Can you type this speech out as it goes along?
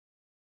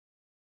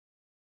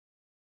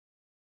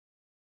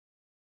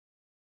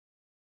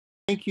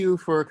Thank you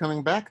for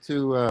coming back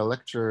to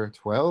lecture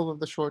 12 of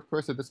the short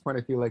course. At this point,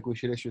 I feel like we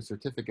should issue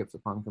certificates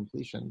upon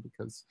completion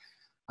because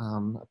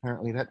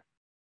apparently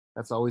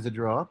that's always a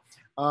draw.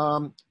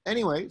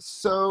 Anyway,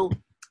 so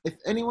if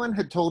anyone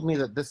had told me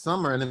that this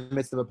summer, in the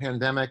midst of a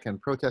pandemic and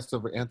protests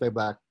over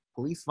anti-Black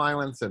police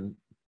violence and,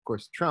 of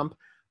course, Trump,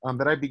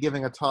 that I'd be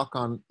giving a talk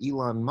on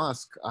Elon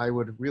Musk, I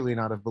would really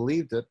not have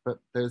believed it, but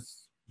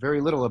there's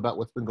very little about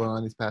what's been going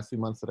on these past few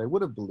months that I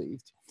would have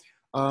believed.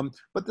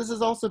 But this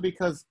is also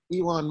because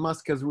Elon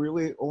Musk has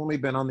really only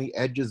been on the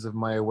edges of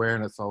my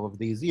awareness all of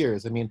these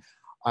years. I mean,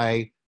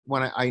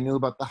 when I knew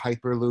about the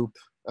Hyperloop,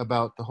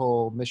 about the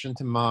whole mission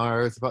to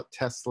Mars, about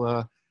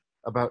Tesla,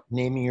 about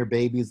naming your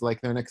babies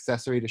like they're an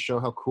accessory to show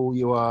how cool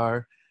you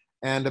are,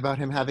 and about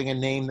him having a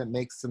name that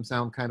makes him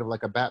sound kind of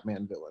like a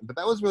Batman villain. But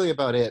that was really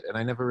about it, and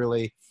I never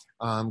really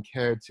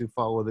cared to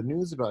follow the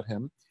news about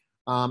him.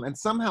 And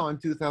somehow in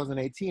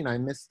 2018, I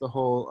missed the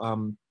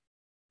whole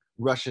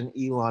Russian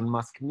Elon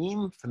Musk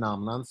meme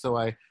phenomenon. So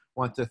I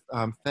want to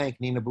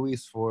thank Nina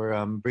Buis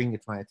for bringing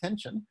it to my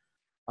attention.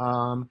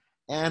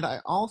 And I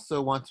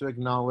also want to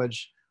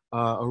acknowledge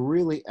a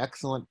really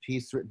excellent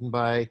piece written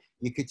by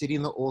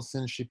Ekaterina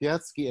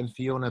Olsen-Shipyatsky and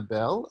Fiona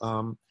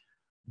Bell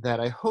that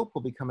I hope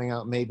will be coming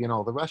out maybe in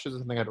all the Russias or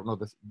something. I don't know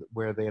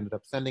where they ended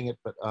up sending it,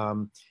 but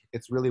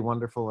it's really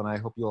wonderful, and I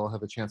hope you all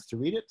have a chance to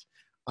read it.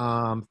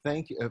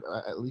 Thank you,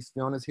 at least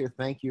Fiona's here.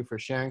 Thank you for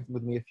sharing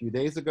with me a few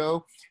days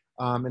ago.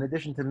 In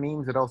addition to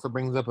memes, it also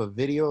brings up a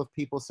video of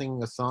people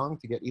singing a song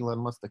to get Elon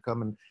Musk to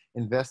come and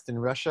invest in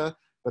Russia,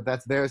 but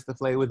that's theirs to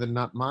play with and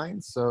not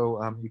mine. So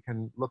you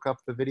can look up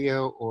the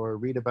video or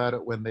read about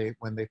it when they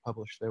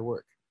publish their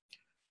work.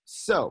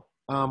 So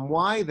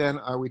why then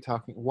are we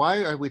talking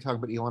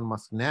about Elon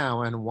Musk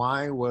now, and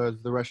why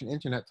was the Russian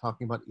internet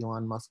talking about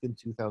Elon Musk in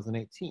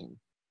 2018?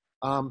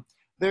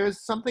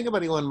 There's something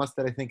about Elon Musk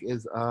that I think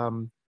is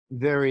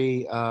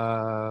very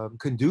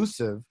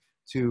conducive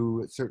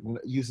to certain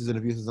uses and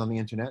abuses on the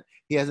internet.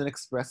 He has an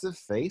expressive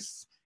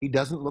face. He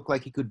doesn't look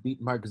like he could beat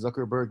Mark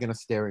Zuckerberg in a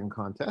staring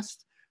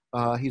contest.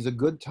 He's a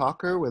good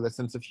talker with a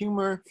sense of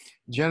humor,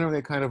 generally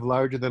a kind of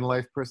larger than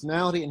life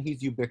personality, and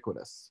he's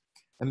ubiquitous.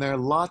 And there are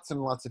lots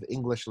and lots of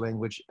English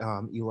language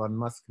Elon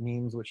Musk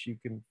memes, which you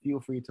can feel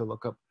free to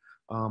look up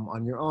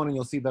on your own. And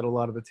you'll see that a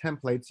lot of the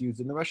templates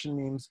used in the Russian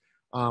memes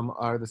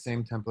are the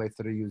same templates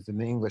that are used in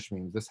the English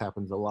memes. This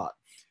happens a lot.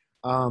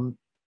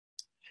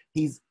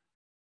 He's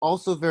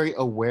also very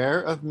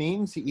aware of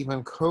memes. He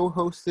even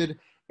co-hosted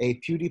a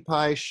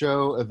PewDiePie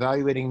show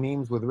evaluating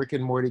memes with Rick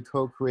and Morty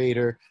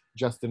co-creator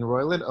Justin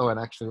Roiland. Oh, and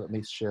actually, let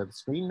me share the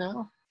screen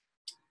now.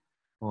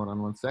 Hold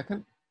on one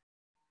second.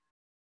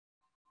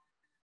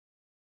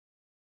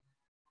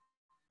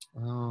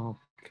 Okay,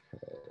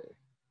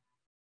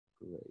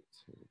 great,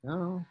 here we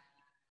go.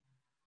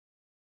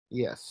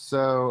 Yes,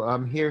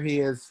 so here he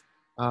is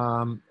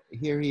on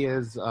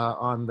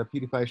the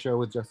PewDiePie show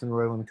with Justin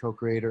Roiland,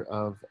 co-creator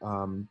of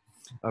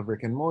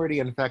Rick and Morty.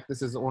 In fact,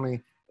 this is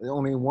only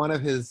one of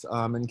his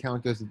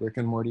encounters with Rick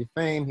and Morty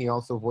fame. He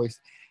also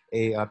voiced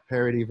a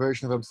parody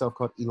version of himself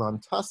called Elon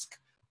Tusk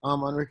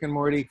on Rick and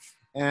Morty.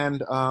 And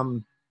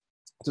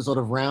to sort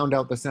of round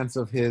out the sense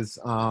of his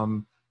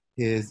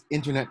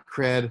internet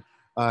cred,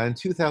 in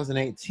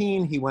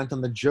 2018, he went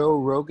on the Joe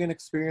Rogan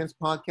Experience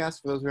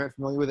podcast. For those who aren't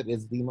familiar with it,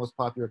 it's the most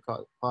popular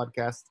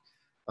podcast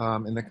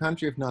in the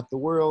country, if not the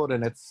world.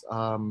 And it's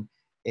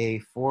a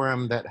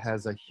forum that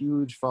has a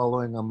huge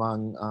following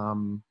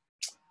among,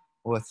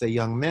 let's say,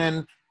 young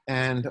men.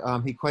 And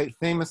he quite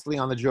famously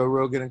on the Joe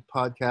Rogan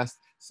podcast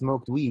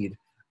smoked weed.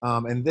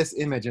 And this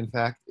image, in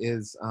fact,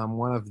 is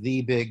one of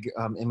the big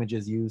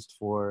images used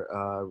for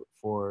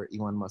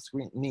Elon Musk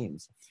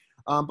memes.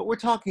 But we're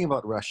talking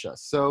about Russia.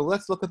 So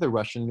let's look at the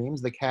Russian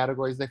memes, the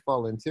categories they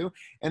fall into,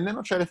 and then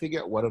I'll try to figure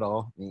out what it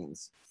all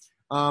means.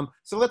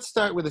 So let's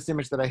start with this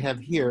image that I have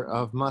here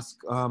of Musk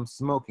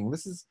smoking.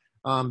 This is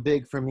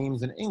big for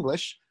memes in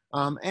English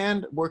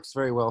and works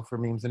very well for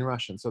memes in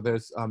Russian. So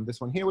there's this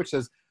one here, which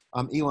says,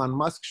 Elon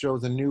Musk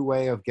shows a new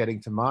way of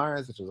getting to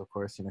Mars, which is, of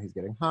course, he's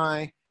getting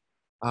high.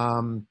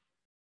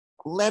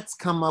 Let's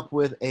come up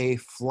with a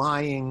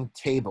flying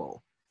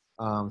table.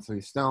 So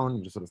he's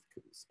stoned, just sort of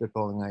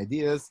spitballing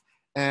ideas.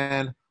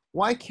 And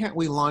why can't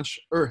we launch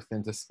Earth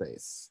into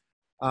space?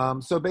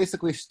 So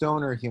basically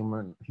stoner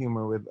humor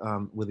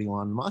with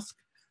Elon Musk.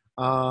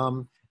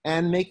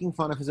 And making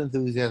fun of his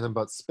enthusiasm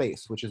about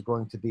space, which is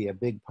going to be a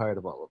big part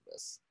of all of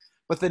this.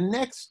 But the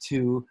next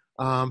two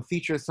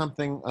feature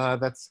something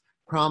that's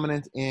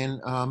prominent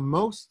in a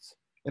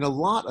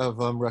lot of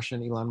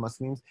Russian Elon Musk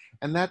memes,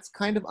 and that's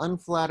kind of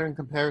unflattering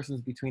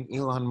comparisons between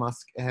Elon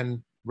Musk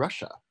and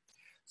Russia.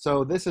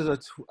 So this is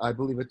I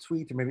believe a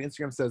tweet, or maybe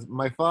Instagram, says,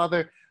 my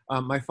father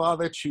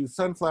chews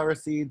sunflower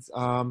seeds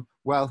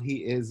while he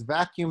is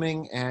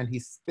vacuuming, and he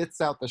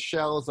spits out the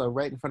shells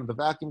right in front of the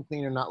vacuum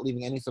cleaner, not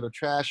leaving any sort of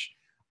trash.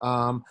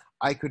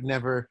 I could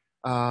never,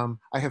 I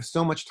have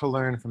so much to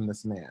learn from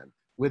this man,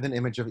 with an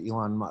image of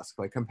Elon Musk,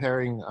 like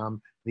comparing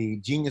the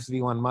genius of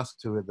Elon Musk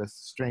to this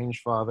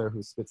strange father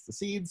who spits the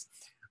seeds.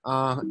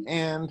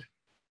 And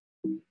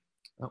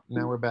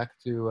now we're back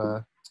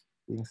to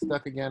being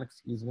stuck again,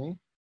 excuse me.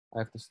 I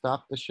have to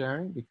stop the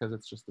sharing because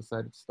it's just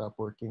decided to stop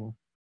working.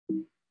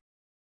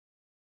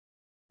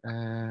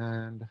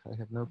 And I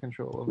have no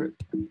control over it.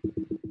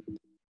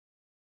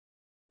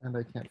 And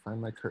I can't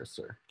find my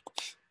cursor.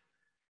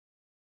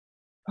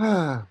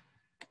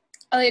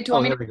 Elliot, do you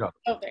want me there we go.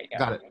 Oh, there you go.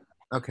 Got it.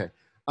 Okay.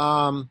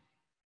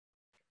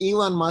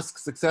 Elon Musk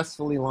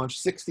successfully launched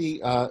 60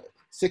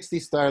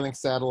 Starlink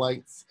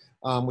satellites,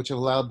 which have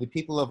allowed the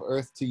people of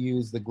Earth to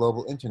use the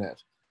global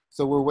internet.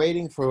 So we're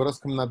waiting for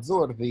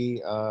Roskomnadzor,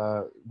 the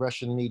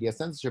Russian media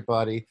censorship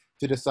body,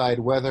 to decide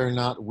whether or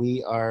not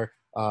we are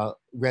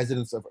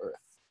residents of Earth.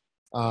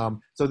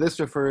 So this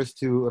refers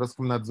to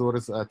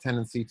Roskomnadzor's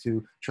tendency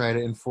to try to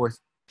enforce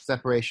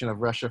separation of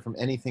Russia from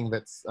anything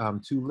that's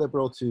too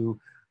liberal, too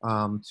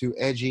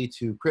edgy,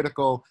 too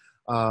critical,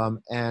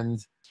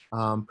 and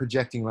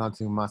projecting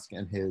onto Musk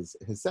and his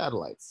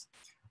satellites.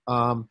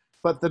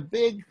 But the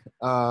big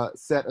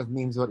set of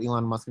memes about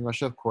Elon Musk and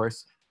Russia, of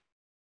course,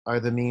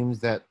 are the memes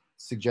that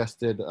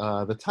suggested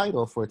the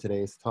title for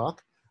today's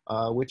talk,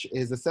 which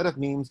is a set of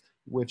memes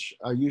which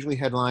are usually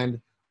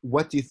headlined,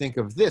 "What do you think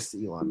of this,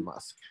 Elon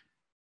Musk?"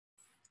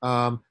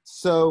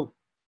 So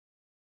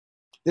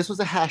this was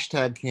a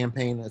hashtag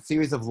campaign, a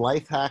series of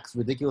life hacks,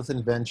 ridiculous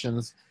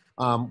inventions,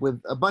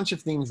 with a bunch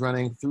of themes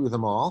running through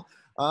them all.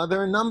 There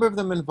are a number of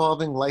them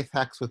involving life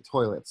hacks with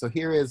toilets. So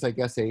here is, I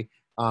guess, a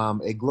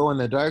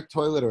glow-in-the-dark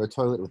toilet or a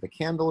toilet with a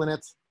candle in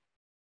it.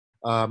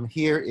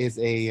 Here is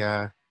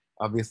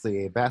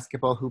obviously a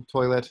basketball hoop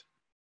toilet.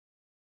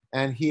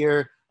 And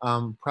here,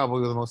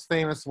 probably the most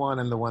famous one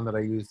and the one that I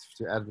used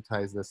to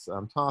advertise this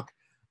talk.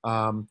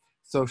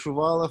 So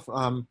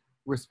Shuvalov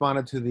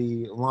responded to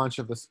the launch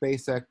of the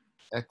SpaceX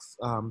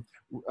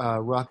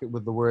rocket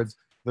with the words,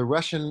 the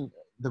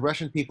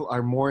Russian people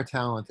are more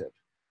talented.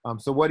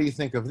 So what do you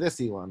think of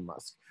this, Elon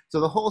Musk? So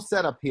the whole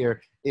setup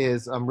here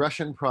is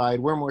Russian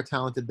pride. We're more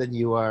talented than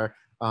you are.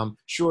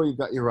 Sure, you've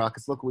got your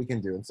rockets. Look what we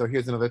can do. And so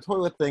here's another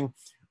toilet thing,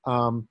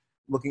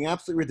 looking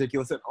absolutely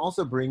ridiculous, and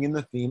also bringing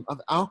the theme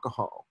of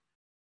alcohol.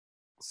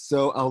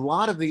 So a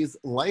lot of these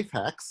life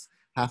hacks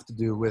have to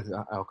do with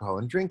alcohol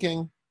and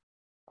drinking.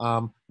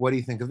 What do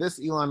you think of this,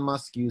 Elon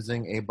Musk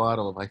using a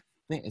bottle of, I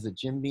think, is it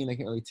Jim Beam? I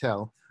can't really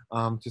tell,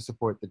 to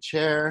support the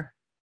chair.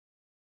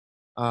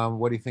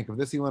 What do you think of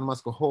this, Elon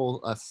Musk? A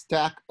whole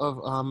stack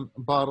of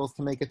bottles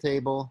to make a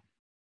table.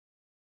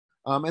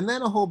 And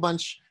then a whole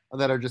bunch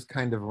that are just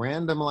kind of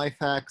random life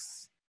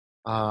hacks,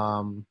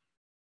 some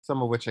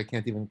of which I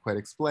can't even quite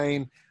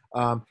explain.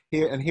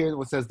 Here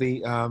it says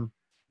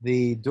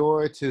the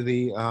door to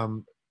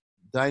the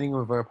dining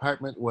room of our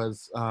apartment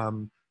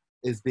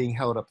is being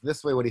held up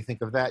this way. What do you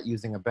think of that?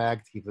 Using a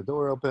bag to keep the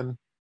door open.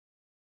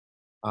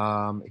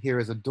 Here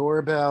is a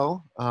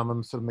doorbell,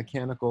 sort of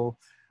mechanical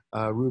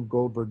Rube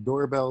Goldberg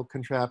doorbell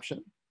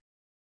contraption,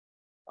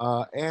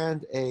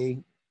 and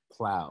a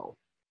plow.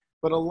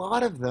 But a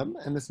lot of them,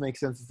 and this makes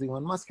sense as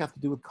Elon Musk, have to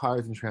do with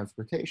cars and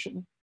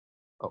transportation.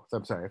 Oh,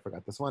 I'm sorry, I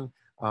forgot this one.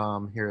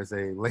 Here is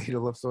a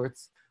ladle of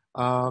sorts.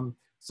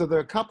 So there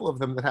are a couple of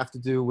them that have to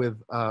do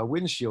with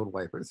windshield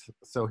wipers.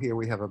 So here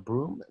we have a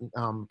broom,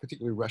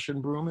 particularly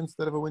Russian broom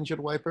instead of a windshield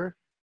wiper.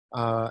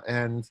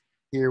 And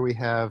here we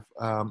have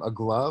a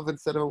glove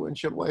instead of a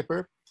windshield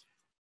wiper.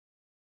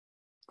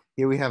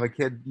 Here we have a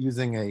kid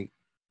using a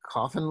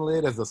coffin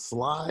lid as a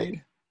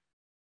slide.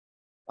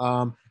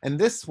 And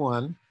this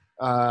one,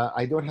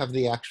 I don't have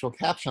the actual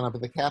caption up,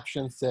 but the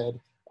caption said,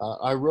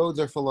 our roads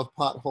are full of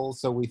potholes,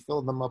 so we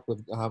filled them up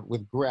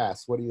with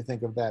grass. What do you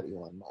think of that,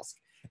 Elon Musk?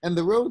 And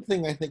the road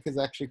thing, I think, is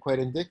actually quite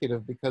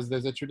indicative because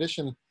there's a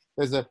tradition,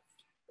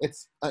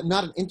 it's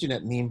not an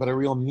internet meme, but a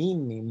real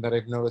meme that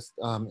I've noticed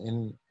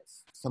in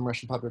some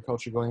Russian popular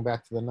culture going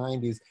back to the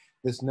 90s,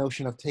 this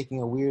notion of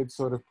taking a weird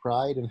sort of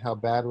pride in how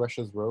bad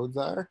Russia's roads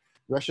are.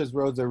 Russia's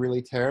roads are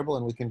really terrible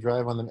and we can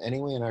drive on them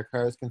anyway and our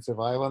cars can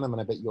survive on them,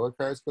 and I bet your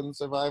cars couldn't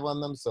survive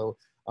on them. So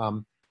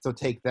so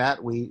take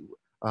that, we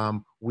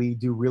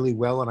do really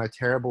well on our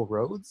terrible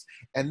roads.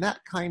 And that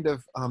kind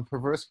of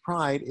perverse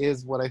pride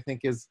is what I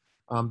think is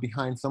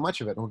behind so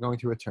much of it, and we're going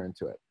to return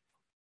to it.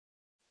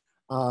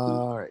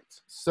 All right,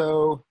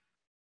 so,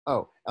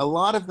 a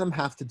lot of them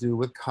have to do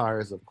with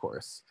cars, of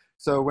course.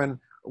 So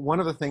one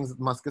of the things that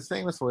Musk is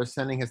famous for is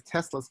sending his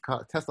Tesla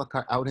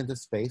car out into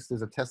space.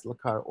 There's a Tesla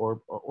car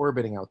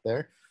orbiting out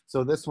there.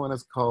 So this one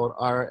is called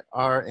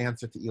Our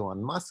Answer to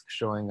Elon Musk,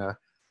 showing a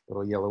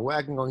little yellow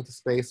wagon going to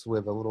space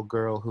with a little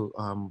girl who,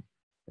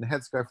 in a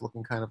headscarf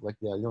looking kind of like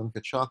the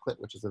Alyonka chocolate,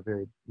 which is a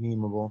very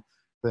memeable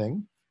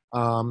thing.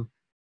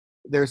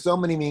 There's so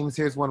many memes.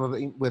 Here's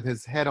one with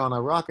his head on a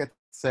rocket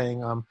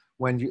saying,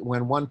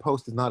 when one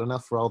post is not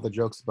enough for all the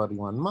jokes about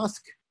Elon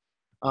Musk.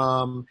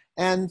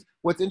 And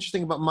what's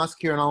interesting about Musk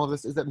here and all of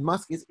this is that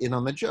Musk is in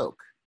on the joke.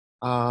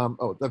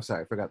 Oh, I'm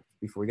sorry, I forgot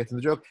before we get to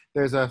the joke.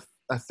 There's a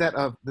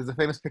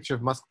famous picture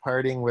of Musk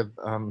partying with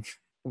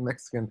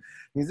Mexican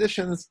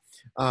musicians.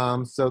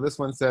 So this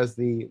one says,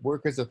 the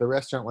workers at the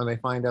restaurant, when they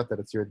find out that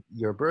it's your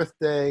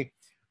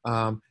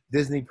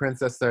Disney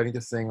princess starting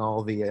to sing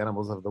all the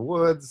animals of the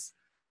woods.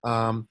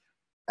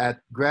 at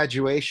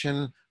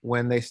graduation,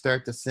 when they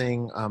start to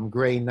sing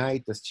Gray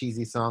Night, this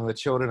cheesy song, the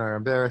children are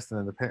embarrassed and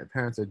then the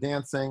parents are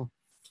dancing.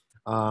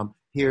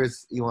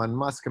 Here's Elon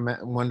Musk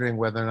wondering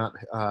whether or not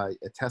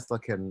a Tesla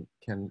can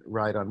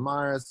ride on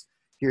Mars.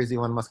 Here's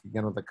Elon Musk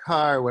again with a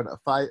car.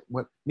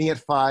 Me at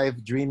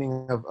 5,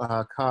 dreaming of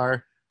a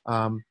car.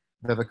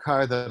 The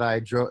car that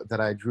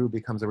I drew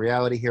becomes a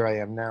reality. Here I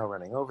am now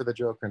running over the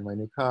Joker in my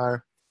new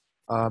car.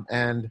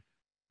 And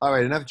all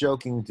right, enough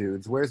joking,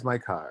 dudes. Where's my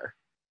car?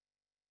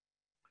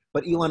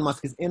 But Elon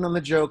Musk is in on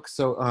the joke.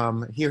 So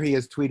here he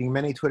is tweeting.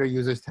 Many Twitter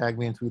users tag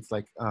me in tweets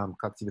like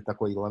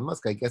Elon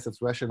Musk. I guess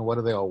it's Russian. What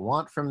do they all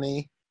want from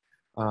me?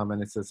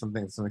 And it says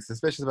something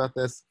suspicious about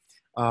this.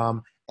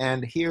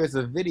 And here is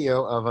a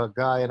video of a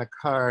guy in a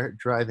car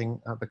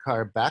driving the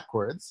car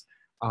backwards.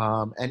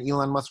 And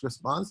Elon Musk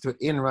responds to it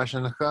in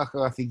Russian, ha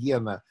ha,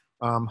 офигенно,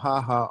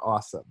 ha ha,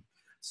 awesome.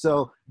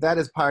 So that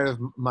is part of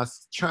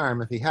Musk's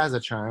charm, if he has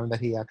a charm, that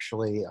he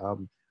actually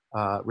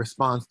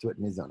responds to it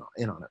and is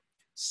in on it.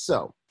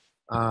 So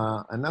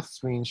enough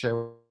screen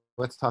share.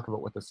 Let's talk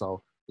about what this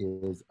all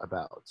is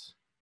about.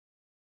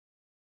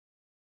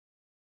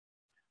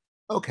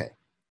 Okay,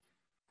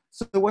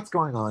 so what's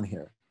going on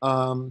here?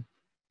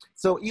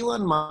 So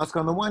Elon Musk,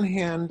 on the one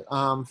hand,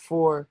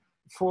 for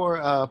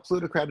a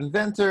plutocrat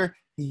inventor,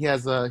 he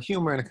has a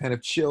humor and a kind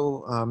of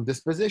chill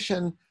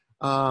disposition,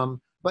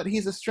 but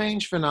he's a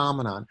strange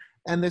phenomenon.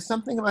 And there's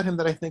something about him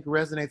that I think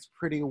resonates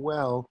pretty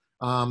well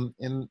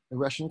in the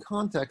Russian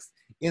context,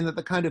 in that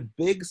the kind of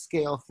big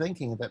scale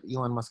thinking that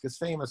Elon Musk is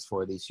famous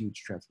for, these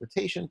huge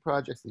transportation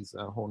projects, these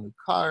whole new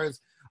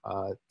cars,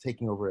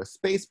 taking over a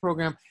space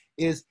program,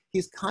 is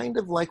he's kind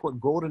of like what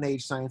golden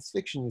age science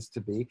fiction used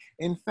to be.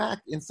 In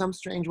fact, in some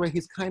strange way,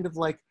 he's kind of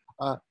like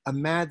a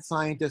mad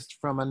scientist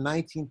from a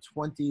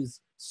 1920s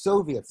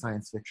Soviet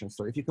science fiction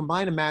story. If you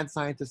combine a mad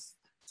scientist,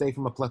 say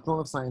from a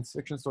Platonov science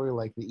fiction story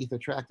like the Ether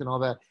Tract and all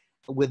that,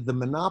 with the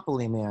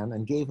Monopoly Man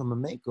and gave him a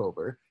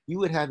makeover, you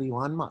would have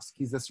Elon Musk.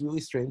 He's this really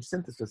strange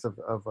synthesis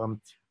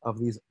of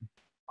these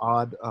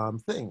odd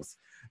things.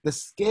 The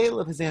scale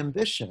of his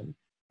ambition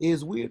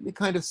is weirdly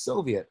kind of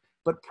Soviet,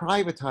 but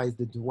privatized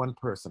into one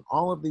person.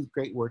 All of these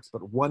great works,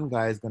 but one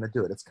guy is going to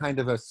do it. It's kind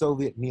of a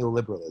Soviet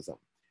neoliberalism.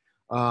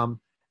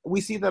 We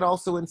see that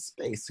also in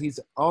space. He's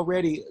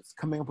already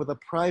coming up with a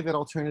private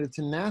alternative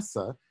to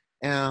NASA,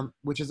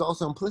 which is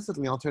also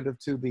implicitly alternative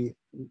to the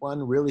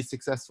one really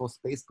successful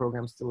space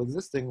program still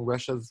existing,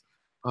 Russia's,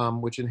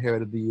 which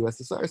inherited the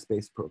USSR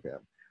space program.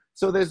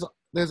 So there's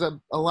a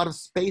lot of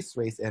space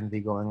race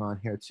envy going on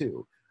here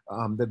too.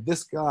 That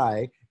this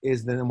guy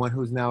is the one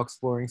who's now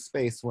exploring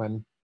space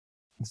when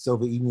the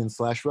Soviet Union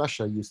 /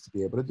 Russia used to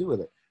be able to do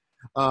with it.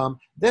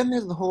 Then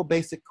there's the whole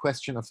basic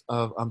question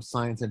of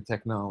science and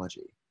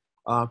technology.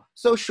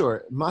 So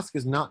sure, Musk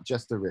is not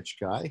just a rich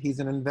guy, he's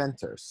an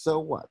inventor. So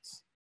what?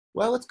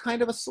 Well, it's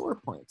kind of a sore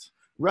point.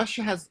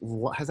 Russia has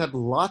had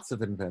lots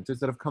of inventors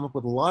that have come up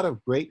with a lot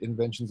of great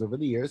inventions over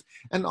the years,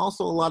 and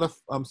also a lot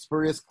of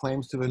spurious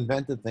claims to have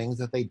invented things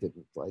that they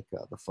didn't, like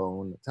the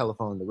phone, the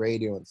telephone, the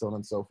radio, and so on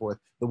and so forth,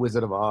 the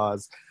Wizard of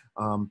Oz.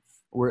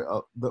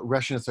 The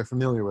Russians are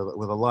familiar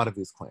with a lot of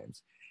these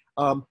claims.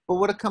 But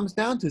what it comes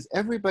down to is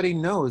everybody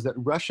knows that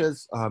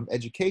Russia's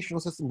educational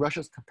system,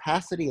 Russia's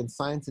capacity in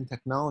science and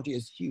technology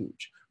is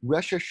huge.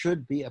 Russia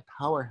should be a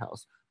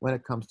powerhouse when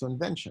it comes to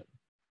invention.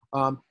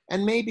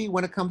 And maybe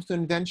when it comes to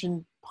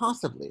invention,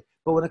 possibly,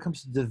 but when it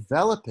comes to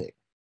developing,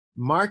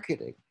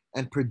 marketing,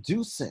 and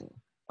producing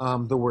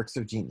the works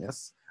of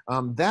genius,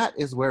 that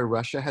is where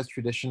Russia has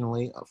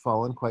traditionally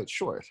fallen quite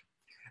short.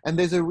 And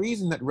there's a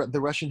reason that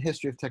the Russian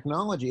history of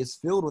technology is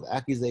filled with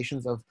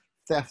accusations of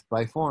theft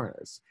by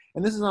foreigners.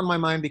 And this is on my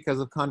mind because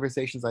of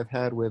conversations I've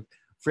had with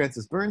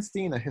Frances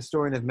Bernstein, a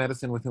historian of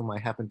medicine with whom I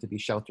happen to be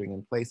sheltering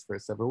in place for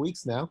several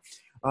weeks now.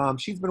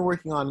 She's been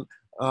working on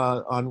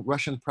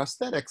Russian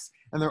prosthetics,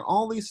 and there are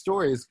all these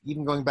stories,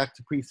 even going back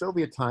to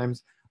pre-Soviet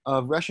times,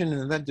 of Russian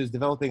inventors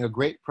developing a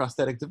great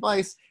prosthetic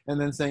device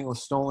and then saying it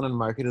was stolen and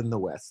marketed in the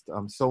West,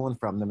 stolen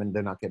from them, and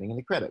they're not getting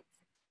any credit.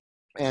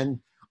 And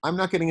I'm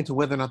not getting into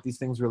whether or not these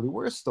things really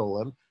were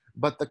stolen,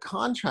 but the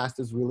contrast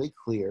is really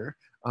clear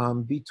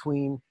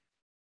between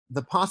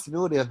the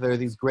possibility that there are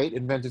these great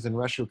inventors in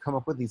Russia who come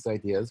up with these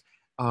ideas,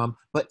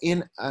 but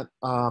in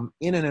an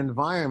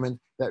environment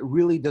that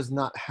really does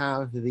not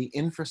have the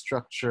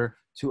infrastructure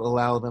to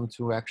allow them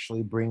to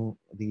actually bring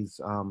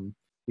these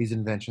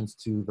inventions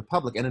to the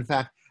public, and in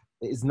fact,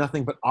 is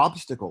nothing but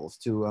obstacles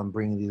to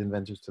bringing these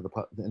inventions to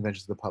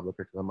the public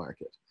or to the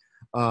market.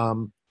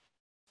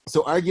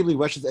 So arguably,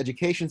 Russia's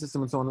education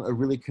system and so on are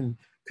really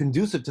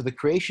conducive to the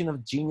creation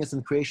of genius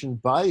and creation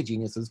by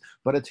geniuses,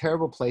 but a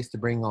terrible place to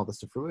bring all this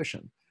to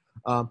fruition.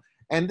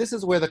 And this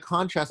is where the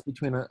contrast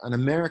between an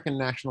American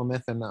national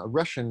myth and a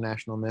Russian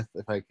national myth,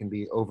 if I can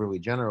be overly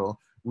general,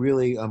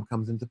 really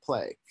comes into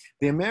play.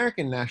 The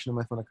American national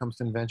myth when it comes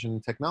to invention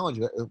and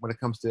technology, when it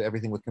comes to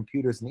everything with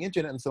computers and the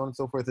internet and so on and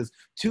so forth, is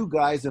two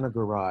guys in a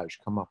garage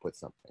come up with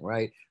something,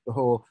 right? The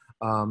whole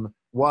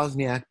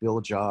Wozniak, Bill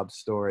Jobs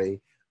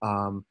story,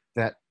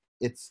 that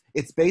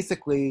it's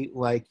basically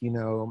like, you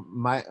know,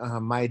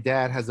 my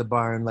dad has a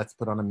barn, let's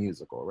put on a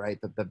musical, right?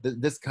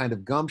 This kind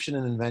of gumption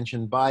and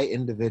invention by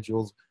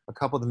individuals, a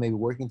couple of them maybe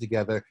working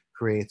together,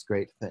 creates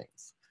great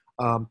things.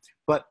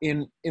 But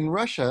in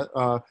Russia,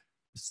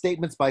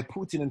 statements by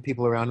Putin and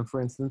people around him,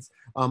 for instance,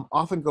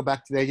 often go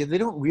back to the idea they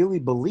don't really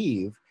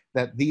believe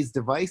that these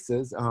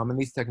devices and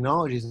these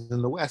technologies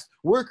in the West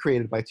were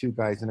created by two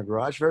guys in a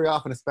garage. Very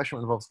often, especially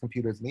when it involves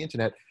computers and the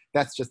internet,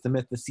 that's just a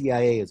myth. The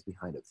CIA is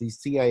behind it. The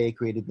CIA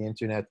created the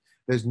internet.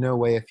 There's no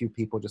way a few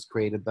people just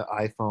created the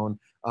iPhone.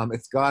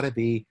 It's got to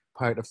be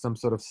part of some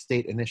sort of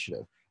state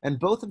initiative. And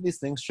both of these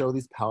things show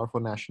these powerful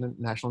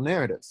national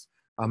narratives.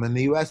 In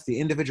the US, the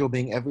individual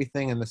being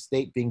everything and the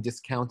state being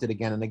discounted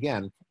again and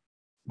again.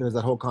 There was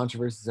that whole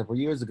controversy several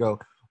years ago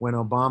when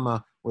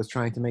Obama was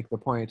trying to make the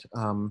point,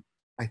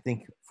 I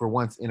think for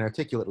once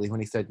inarticulately, when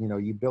he said, you know,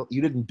 you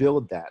didn't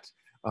build that.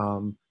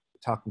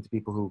 Talking to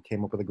people who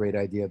came up with a great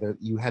idea, that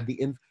you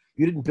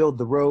didn't build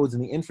the roads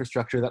and the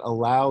infrastructure that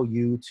allow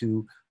you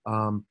to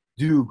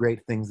do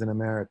great things in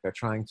America,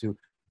 trying to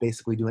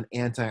basically do an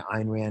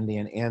anti-Ayn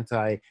Randian,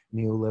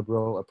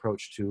 anti-neoliberal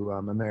approach to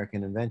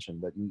American invention,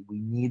 that we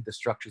need the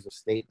structures of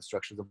state, the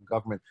structures of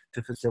government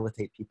to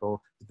facilitate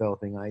people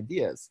developing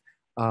ideas.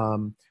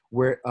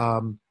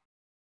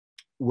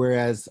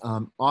 Whereas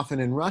often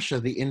in Russia,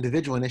 the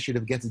individual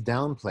initiative gets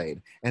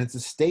downplayed, and it's the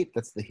state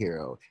that's the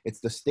hero. It's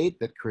the state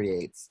that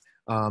creates,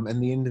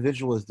 and the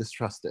individual is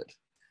distrusted.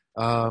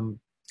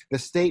 The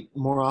state,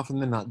 more often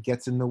than not,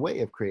 gets in the way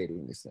of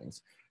creating these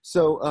things.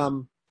 So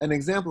an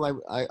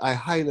example I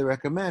highly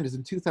recommend is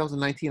in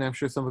 2019, I'm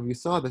sure some of you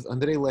saw this,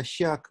 Andrei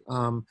Leshyak,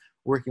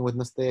 working with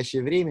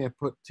Nastoящее Время,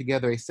 put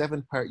together a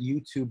 7-part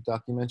YouTube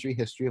documentary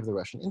history of the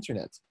Russian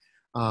internet.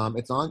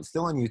 It's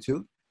still on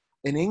YouTube.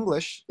 In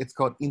English, it's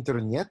called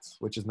internet,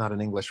 which is not an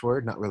English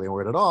word, not really a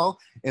word at all.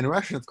 In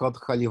Russian, it's called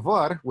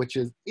khalivar, which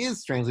is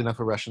strangely enough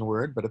a Russian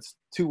word, but it's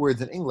 2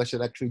 words in English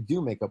that actually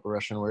do make up a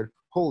Russian word,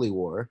 holy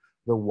war.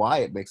 The why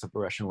it makes up a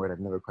Russian word, I've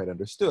never quite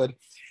understood.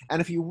 And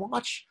if you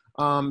watch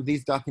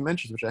these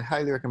documentaries, which I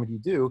highly recommend you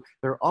do,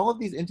 there are all of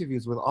these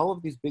interviews with all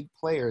of these big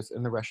players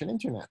in the Russian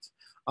internet.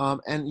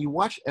 And you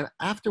watch, and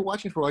after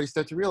watching for a while, you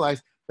start to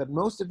realize that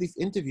most of these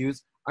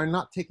interviews are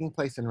not taking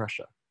place in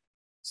Russia.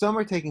 Some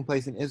are taking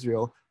place in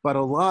Israel, but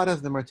a lot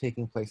of them are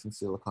taking place in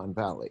Silicon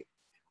Valley.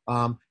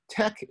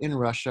 Tech in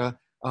Russia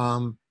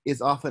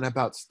is often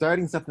about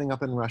starting something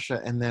up in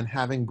Russia and then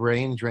having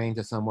brain drain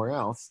to somewhere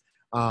else,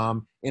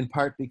 in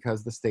part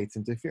because the state's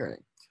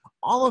interfering.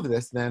 All of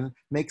this then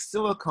makes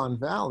Silicon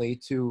Valley,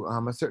 to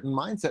a certain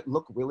mindset,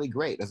 look really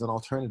great as an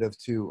alternative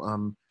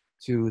to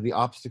the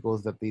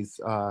obstacles that these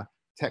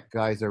tech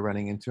guys are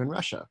running into in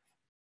Russia.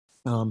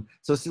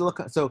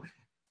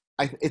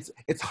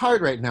 It's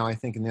hard right now, I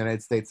think, in the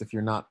United States, if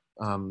you're not,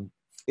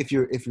 if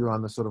you're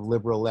on the sort of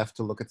liberal left,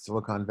 to look at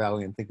Silicon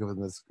Valley and think of it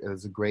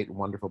as a great,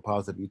 wonderful,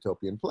 positive,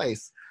 utopian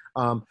place.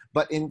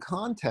 But in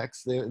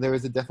context, there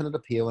is a definite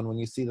appeal. And when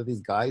you see that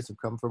these guys who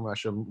come from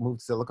Russia, move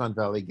to Silicon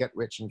Valley, get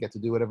rich and get to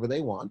do whatever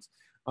they want,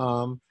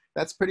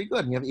 that's pretty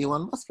good. And you have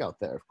Elon Musk out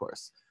there, of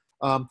course.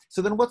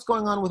 So then what's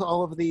going on with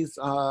all of these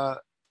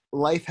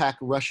life hack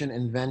Russian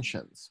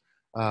inventions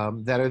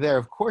that are there,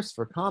 of course,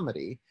 for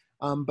comedy?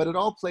 But it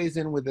all plays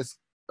in with this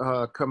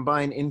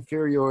combined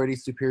inferiority,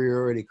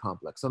 superiority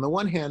complex. On the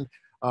one hand,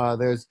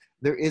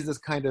 there is this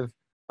kind of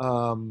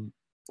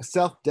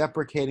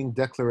self-deprecating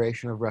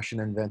declaration of Russian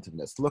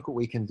inventiveness. Look what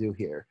we can do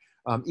here,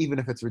 even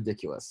if it's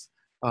ridiculous.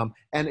 And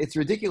it's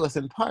ridiculous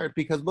in part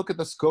because look at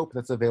the scope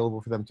that's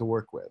available for them to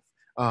work with.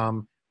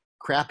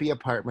 Crappy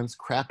apartments,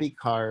 crappy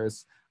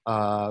cars,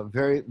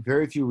 very,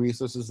 very few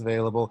resources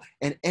available,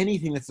 and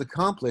anything that's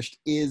accomplished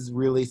is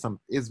really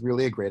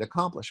a great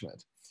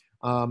accomplishment.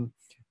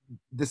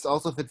 This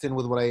also fits in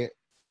with what I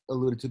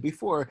alluded to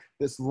before,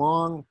 this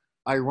long,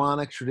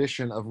 ironic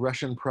tradition of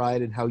Russian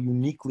pride and how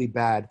uniquely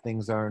bad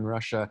things are in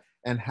Russia,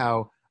 and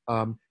how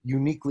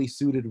uniquely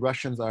suited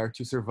Russians are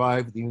to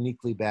survive the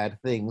uniquely bad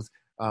things,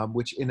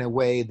 which in a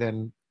way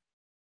then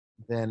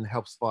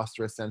helps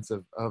foster a sense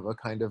of a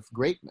kind of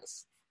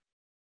greatness.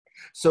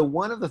 So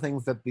one of the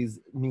things that these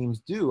memes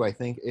do, I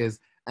think, is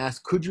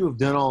ask, could you have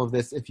done all of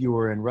this if you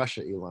were in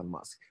Russia, Elon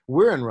Musk?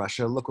 We're in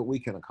Russia, look what we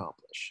can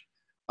accomplish.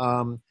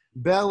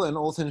 Bell and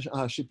Olsen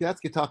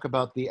Shipyatsky talk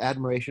about the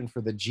admiration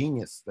for the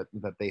genius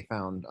that they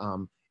found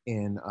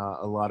in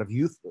a lot of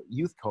youth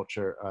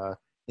culture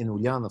in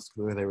Ulyanovsk,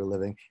 where they were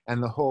living,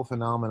 and the whole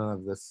phenomenon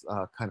of this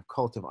kind of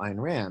cult of Ayn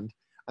Rand.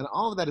 And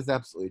all of that is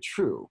absolutely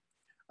true.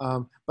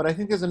 But I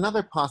think there's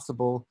another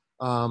possible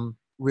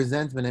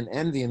resentment and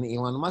envy in the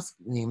Elon Musk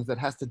memes that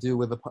has to do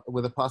with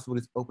the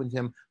possibilities open to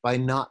him by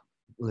not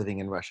living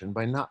in Russia,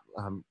 by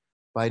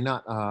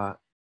not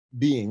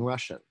being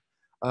Russian.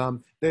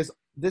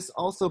 This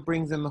also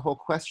brings in the whole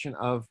question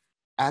of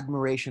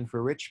admiration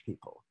for rich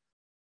people.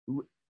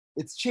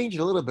 It's changed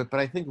a little bit, but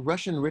I think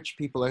Russian rich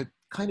people are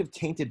kind of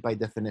tainted by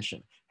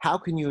definition. How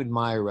can you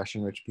admire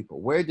Russian rich people?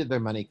 Where did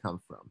their money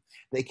come from?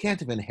 They can't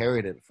have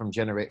inherited from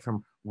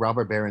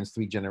robber barons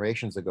 3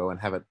 generations ago and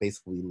have it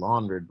basically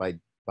laundered by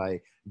by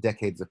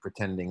decades of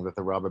pretending that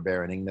the robber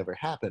baroning never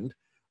happened.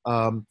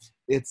 Um,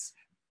 it's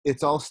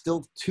all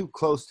still too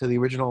close to the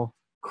original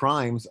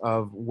crimes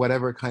of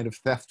whatever kind of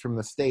theft from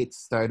the state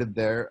started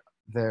their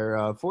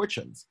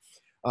fortunes.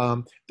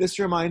 This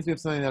reminds me of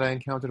something that I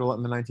encountered a lot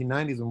in the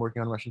 1990s when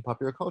working on Russian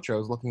popular culture. I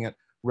was looking at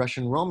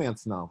Russian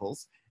romance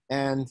novels,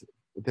 and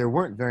there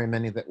weren't very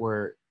many that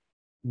were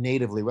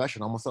natively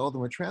Russian. Almost all of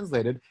them were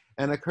translated,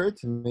 and it occurred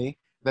to me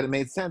that it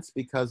made sense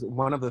because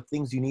one of the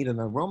things you need in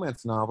a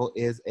romance novel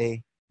is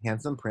a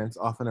handsome prince,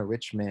 often a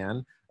rich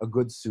man, a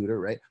good suitor,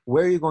 right?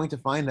 Where are you going to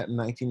find that in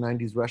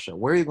 1990s Russia?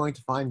 Where are you going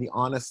to find the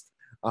honest,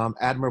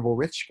 admirable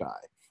rich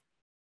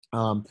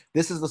guy?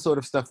 This is the sort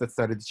of stuff that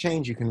started to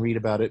change. You can read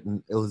about it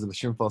in Elizabeth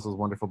Shimfoss's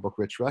wonderful book,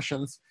 Rich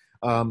Russians.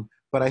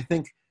 But I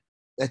think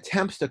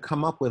attempts to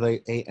come up with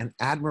an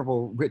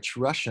admirable rich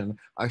Russian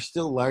are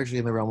still largely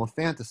in the realm of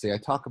fantasy. I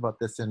talk about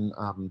this in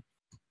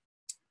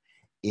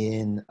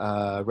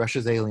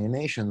Russia's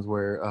Alienations,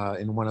 where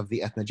in one of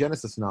the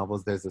ethnogenesis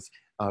novels, there's this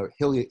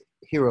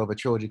hero of a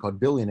trilogy called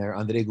Billionaire,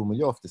 Andrei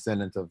Gumilyov,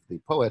 descendant of the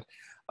poet,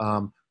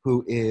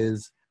 who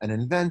is an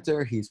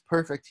inventor. He's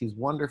perfect, he's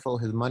wonderful,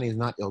 his money is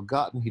not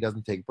ill-gotten, he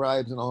doesn't take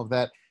bribes and all of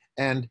that,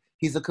 and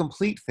he's a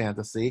complete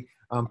fantasy,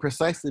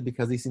 precisely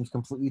because he seems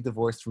completely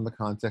divorced from the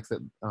context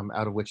that,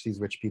 out of which these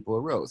rich people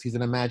arose. He's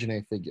an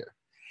imaginary figure.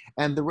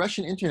 And the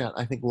Russian internet,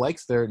 I think,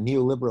 likes their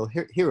neoliberal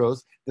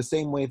heroes the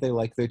same way they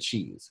like their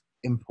cheese,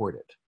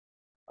 imported.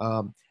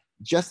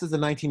 Just as the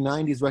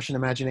 1990s Russian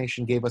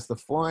imagination gave us the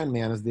foreign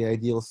man as the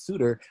ideal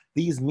suitor,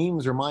 these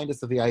memes remind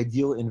us that the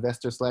ideal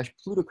investor slash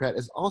plutocrat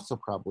is also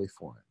probably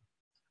foreign,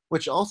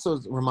 which also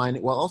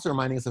while also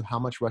reminding us of how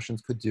much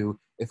Russians could do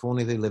if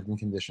only they lived in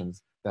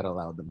conditions that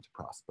allowed them to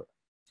prosper.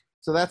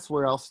 So that's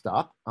where I'll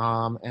stop,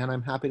 and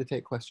I'm happy to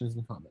take questions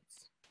and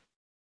comments.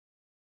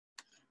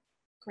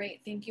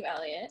 Great, thank you,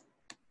 Elliot.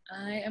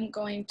 I am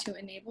going to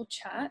enable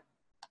chat.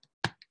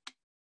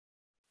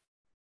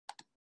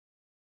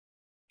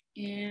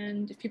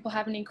 And if people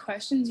have any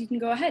questions, you can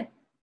go ahead.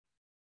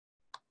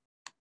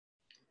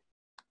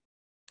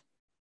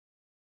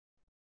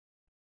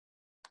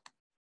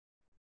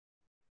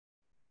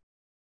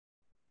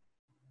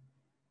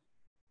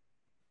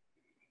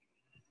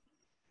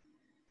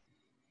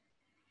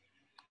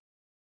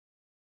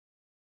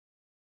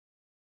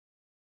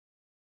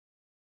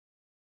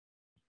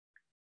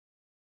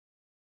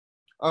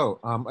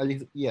 Oh,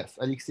 yes,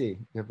 Alexei,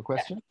 you have a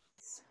question?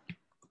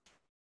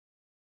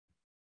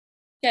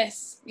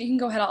 Yes, you can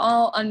go ahead.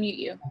 I'll unmute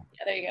you.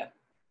 Yeah, there you go.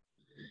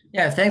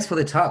 Yeah, thanks for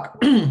the talk.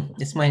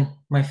 It's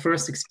my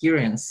first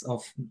experience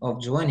of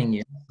joining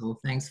you, so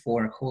thanks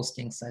for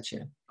hosting such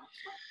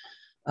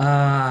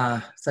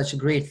a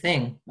great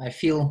thing. I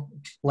feel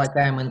like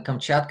I'm in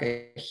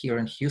Kamchatka here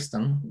in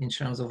Houston in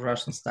terms of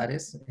Russian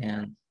studies,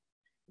 and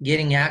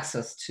getting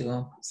access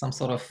to some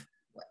sort of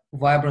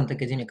vibrant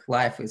academic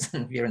life is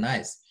very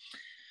nice.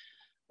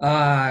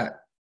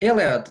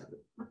 Eliot,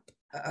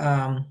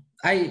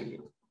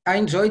 I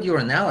enjoyed your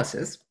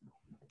analysis,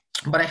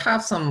 but I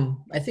have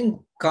some, I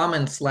think,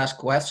 comments /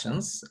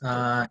 questions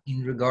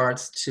in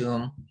regards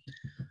to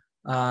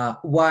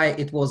why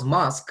it was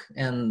Musk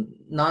and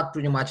not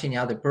pretty much any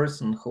other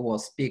person who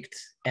was picked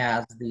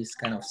as this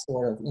kind of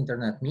sort of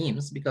internet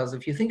memes. Because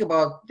if you think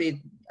about it,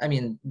 I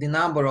mean, the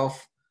number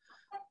of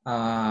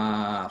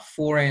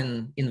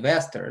foreign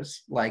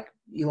investors like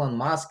Elon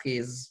Musk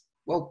is,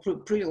 well,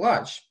 pretty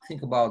large.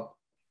 Think about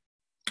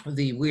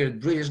the weird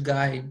British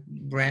guy,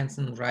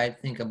 Branson, right?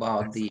 Think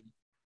about the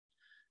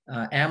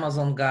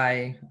Amazon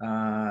guy.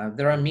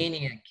 There are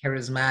many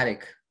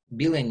charismatic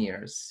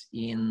billionaires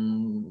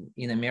in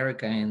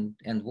America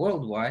and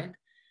worldwide.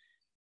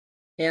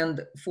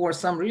 And for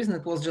some reason,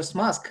 it was just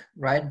Musk,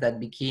 right, that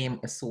became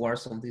a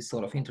source of these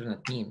sort of internet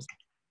memes.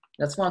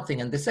 That's one thing.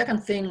 And the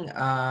second thing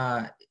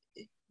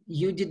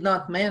you did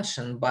not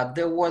mention, but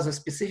there was a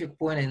specific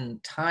point in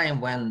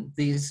time when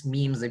these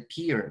memes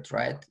appeared,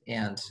 right,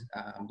 and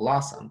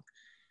blossomed.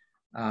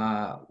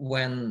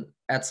 When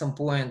at some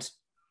point,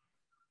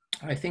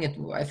 I think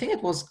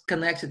it was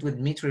connected with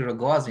Dmitry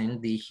Rogozin,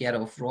 the head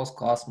of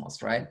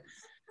Roscosmos, right,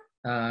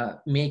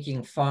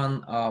 making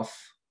fun of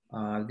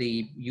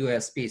the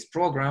U.S. space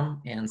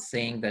program and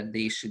saying that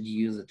they should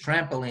use a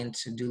trampoline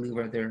to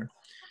deliver their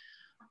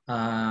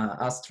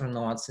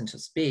astronauts into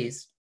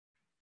space.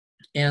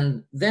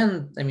 And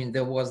then, I mean,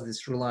 there was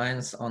this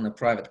reliance on a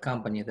private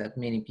company that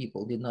many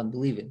people did not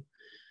believe in.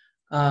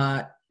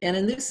 And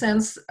in this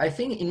sense, I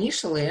think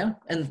initially,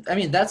 and I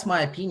mean, that's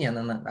my opinion,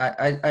 and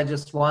I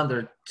just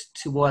wondered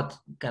to what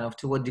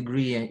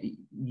degree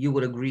you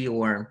would agree,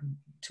 or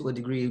to a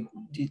degree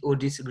or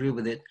disagree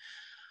with it.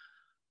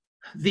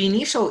 The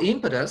initial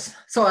impetus,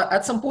 so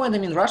at some point, I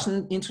mean,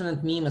 Russian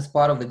internet meme is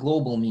part of the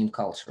global meme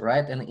culture,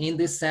 right? And in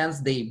this sense,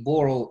 they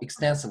borrow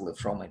extensively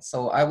from it.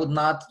 So I would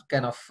not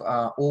kind of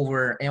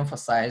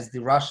overemphasize the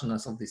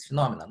Russianness of this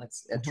phenomenon.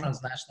 It's a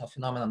transnational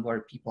phenomenon where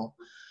people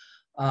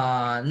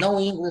know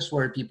English,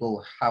 where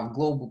people have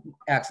global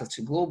access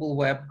to global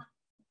web.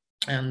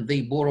 and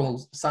they borrow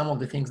some of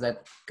the things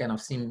that kind of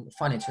seem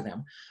funny to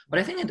them. But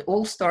I think it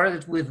all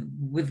started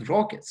with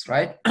rockets,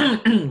 right?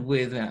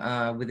 with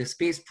the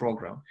space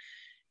program.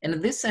 And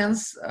in this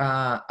sense,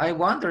 I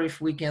wonder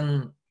if we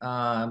can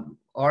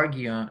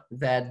argue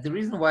that the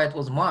reason why it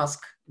was Musk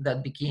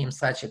that became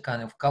such a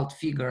kind of cult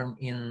figure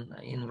in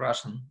the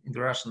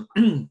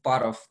Russian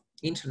part of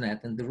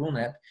internet and the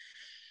Runet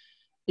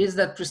is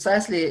that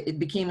precisely it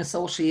became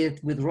associated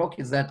with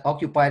rockets that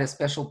occupied a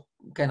special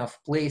kind of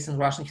place in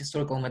Russian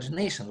historical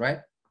imagination, right?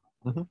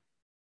 Mm-hmm.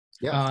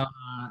 Yeah.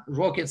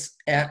 Rockets,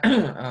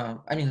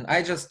 I mean,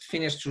 I just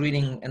finished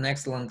reading an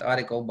excellent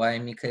article by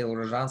Mikhail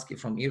Rozhansky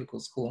from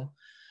Irkutsk School,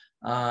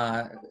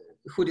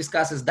 who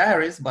discusses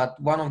diaries, but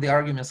one of the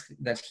arguments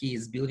that he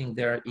is building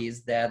there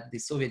is that the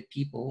Soviet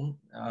people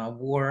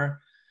were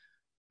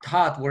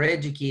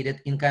educated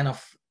in kind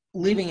of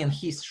living in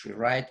history,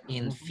 right?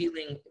 In Mm-hmm.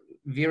 feeling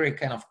very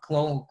kind of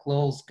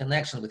close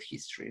connection with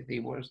history. They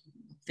were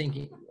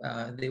thinking,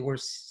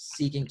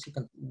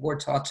 were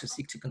taught to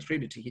seek to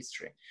contribute to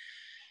history.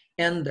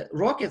 And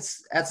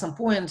rockets at some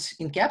point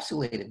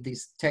encapsulated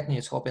this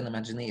techno-utopian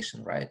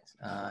imagination, right?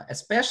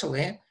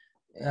 Especially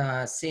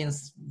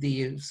since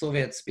the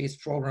Soviet space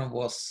program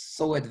was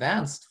so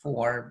advanced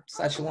for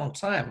such a long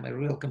time, a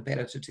real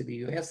competitor to the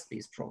US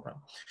space program.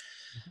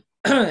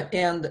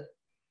 And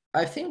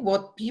I think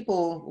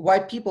why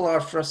people are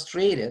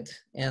frustrated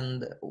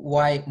and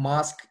why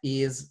Musk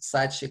is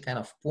such a kind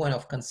of point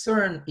of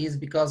concern is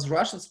because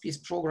Russian space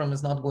program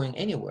is not going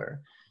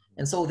anywhere.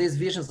 And so these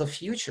visions of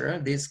future,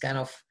 this kind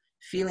of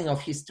feeling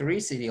of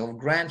historicity, of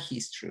grand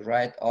history,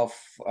 right, of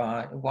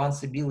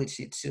one's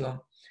ability to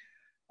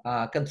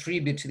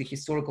contribute to the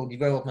historical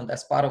development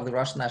as part of the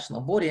Russian national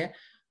body,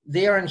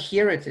 they are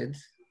inherited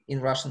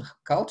in Russian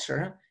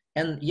culture.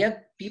 And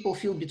yet people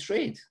feel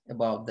betrayed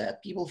about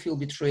that. People feel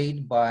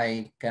betrayed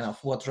by kind of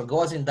what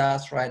Rogozin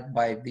does, right?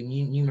 By the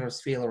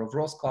numerous failure of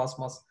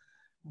Roscosmos,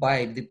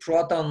 by the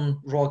Proton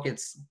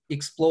rockets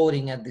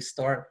exploding at the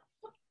start.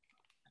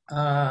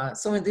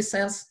 So in this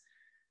sense,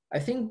 I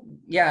think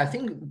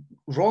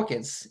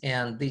rockets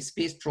and the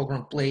space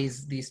program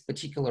plays this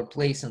particular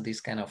place in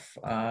this kind of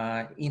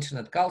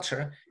internet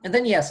culture. And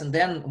then, yes, and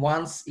then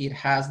once it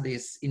has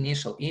this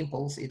initial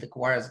impulse, it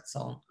acquires its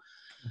own.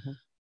 Mm-hmm.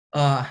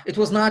 It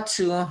was not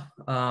too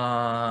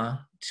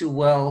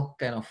well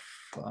kind of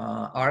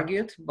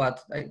argued,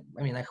 but I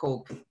mean, I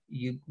hope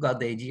you got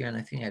the idea, and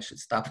I think I should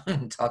stop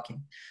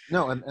talking.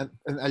 No, and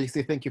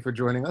Alexei, thank you for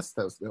joining us.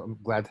 I'm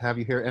glad to have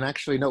you here. And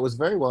actually, no, it was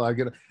very well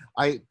argued.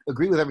 I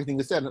agree with everything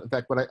you said. In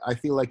fact, but I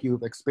feel like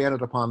you've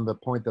expanded upon the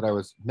point that I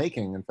was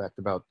making, in fact,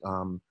 about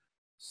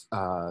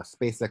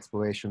space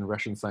exploration,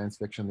 Russian science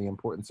fiction, the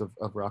importance of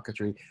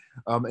rocketry.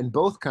 In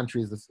both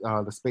countries,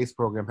 the space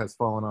program has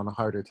fallen on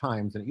harder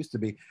times than it used to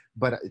be,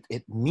 but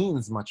it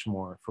means much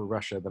more for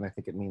Russia than I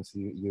think it means to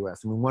the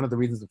US. I mean, one of the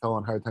reasons it fell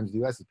on hard times in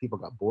the US is people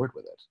got bored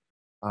with it.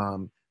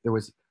 There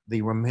was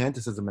the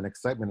romanticism and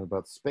excitement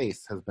about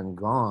space has been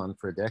gone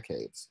for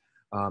decades.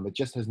 It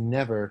just has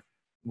never,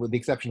 with the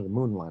exception of the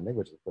moon landing,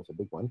 which is of course a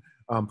big one,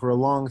 for a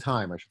long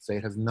time, I should say,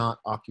 it has not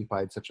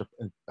occupied such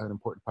an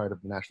important part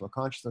of the national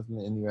consciousness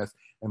in the US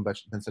and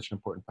been such an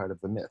important part of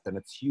the myth. And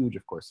it's huge,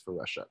 of course, for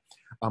Russia.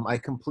 I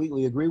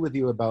completely agree with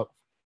you about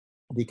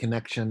the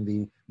connection,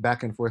 the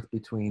back and forth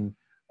between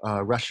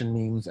Russian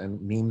memes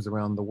and memes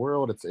around the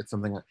world. It's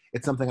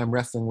something I'm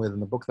wrestling with in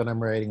the book that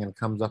I'm writing, and it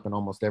comes up in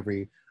almost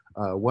every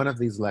one of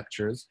these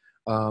lectures.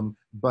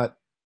 But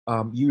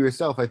you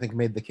yourself, I think,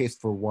 made the case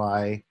for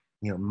why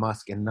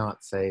Musk and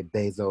not, say,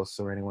 Bezos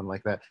or anyone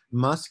like that.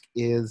 Musk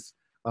is,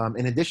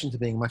 in addition to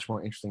being much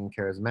more interesting and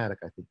charismatic,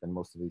 I think, than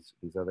most of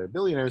these other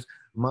billionaires,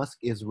 Musk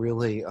is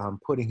really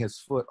putting his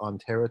foot on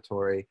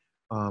territory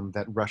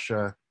that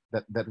Russia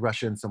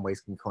in some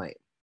ways can claim.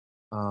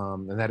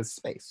 And that is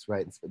space,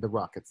 right? The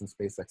rockets and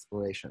space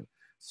exploration.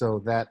 So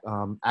that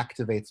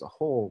activates a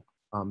whole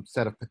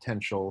set of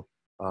potential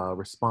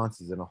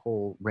responses in a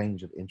whole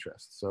range of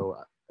interests. So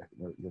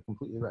you're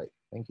completely right.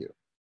 Thank you.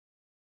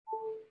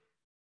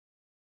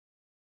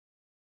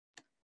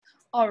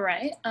 All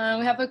right,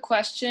 we have a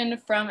question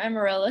from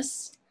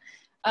Amaryllis.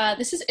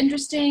 This is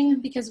interesting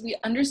because we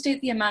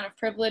understate the amount of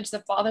privilege the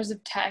fathers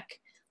of tech,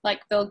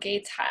 like Bill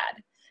Gates,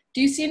 had.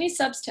 Do you see any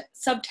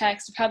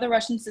subtext of how the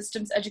Russian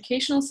system's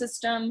educational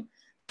system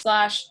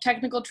 /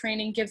 technical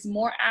training gives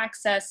more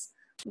access,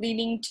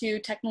 leading to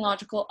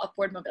technological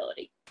upward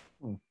mobility?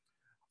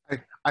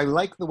 I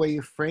like the way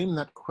you frame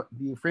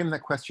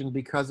that question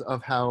because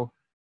of how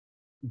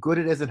good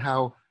it is and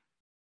how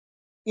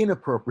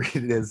inappropriate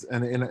it is,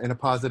 and in a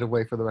positive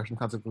way for the Russian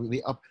concept, and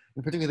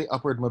particularly the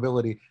upward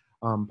mobility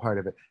part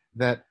of it.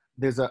 That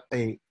there's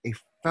a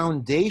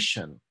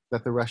foundation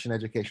that the Russian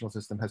educational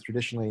system has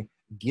traditionally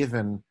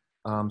given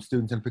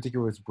students, in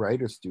particular its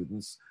brighter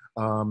students,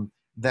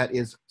 that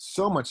is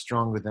so much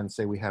stronger than,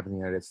 say, we have in the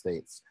United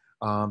States,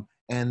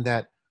 and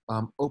that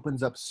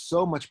opens up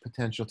so much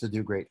potential to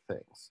do great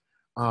things.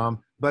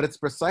 But it's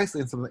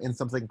precisely in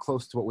something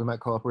close to what we might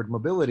call upward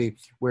mobility,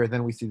 where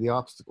then we see the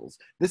obstacles.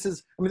 This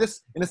is, I mean,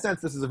 this, in a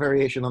sense, this is a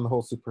variation on the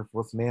whole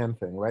superfluous man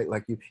thing, right?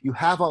 Like you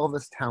have all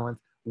this talent.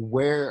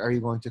 Where are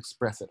you going to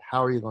express it?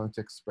 How are you going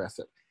to express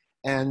it?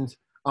 And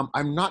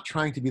I'm not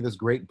trying to be this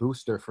great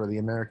booster for the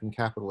American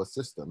capitalist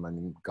system. I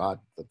mean, God,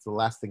 that's the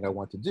last thing I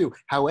want to do.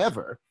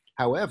 However,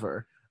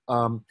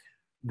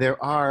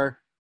 there are,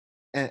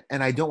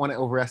 and I don't want to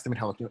overestimate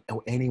how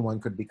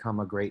anyone could become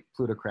a great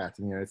plutocrat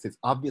in the United States.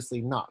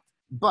 Obviously not.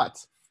 But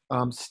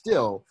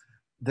still,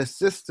 the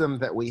system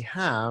that we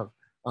have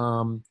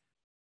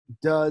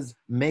does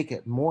make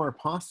it more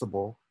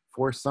possible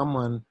for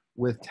someone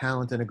with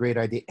talent and a great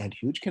idea and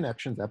huge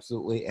connections,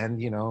 absolutely,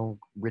 and, you know,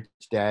 rich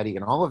daddy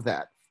and all of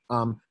that,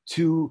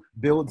 to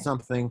build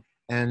something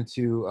and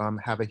to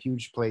have a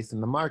huge place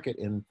in the market,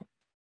 in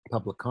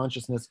public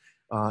consciousness,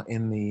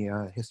 in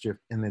the history,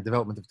 in the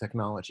development of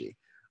technology.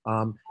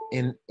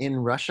 In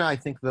Russia, I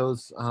think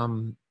those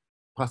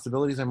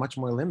possibilities are much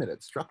more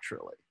limited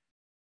structurally.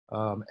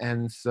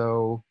 And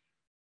so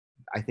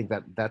I think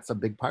that that's a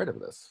big part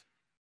of this.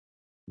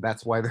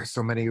 That's why there's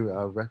so many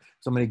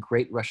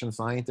great Russian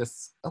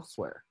scientists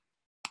elsewhere.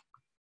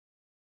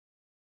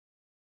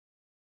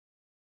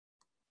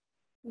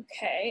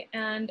 Okay,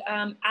 and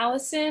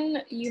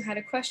Allison, you had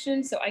a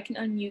question, so I can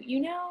unmute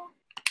you now.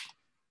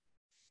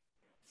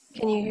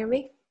 Can you hear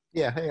me?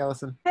 Yeah, hey,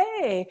 Allison.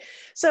 Hey,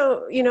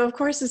 so, you know, of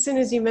course, as soon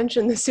as you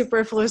mentioned the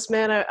superfluous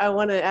man, I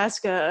want to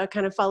ask a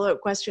kind of follow-up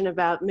question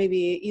about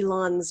maybe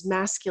Elon's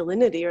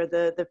masculinity or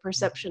the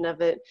perception of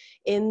it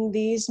in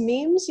these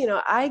memes. You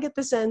know, I get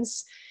the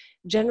sense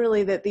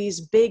generally that these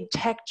big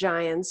tech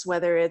giants,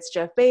 whether it's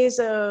Jeff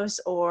Bezos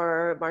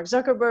or Mark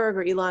Zuckerberg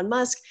or Elon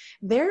Musk,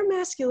 their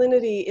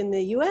masculinity in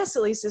the US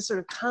at least is sort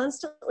of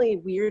constantly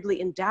weirdly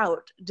in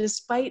doubt,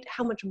 despite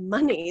how much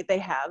money they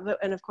have.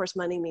 And of course,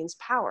 money means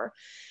power.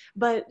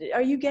 But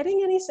are you getting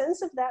any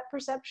sense of that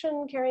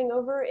perception carrying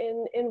over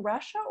in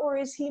Russia, or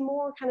is he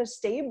more kind of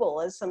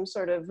stable as some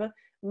sort of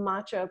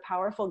macho,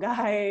 powerful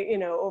guy, you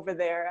know, over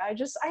there? I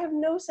have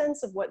no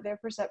sense of what their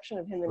perception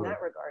of him in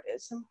that regard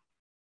is.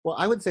 Well,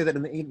 I would say that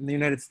in the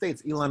United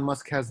States, Elon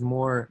Musk has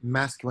more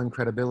masculine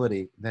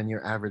credibility than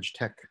your average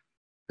tech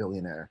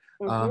billionaire.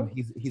 Mm-hmm.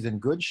 He's in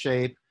good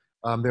shape.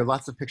 There are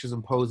lots of pictures of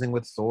him posing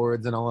with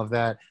swords and all of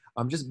that.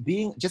 Just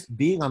being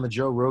on the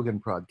Joe Rogan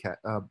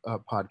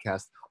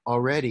podcast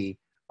already,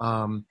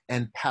 and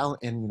you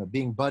know,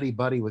 being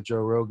buddy with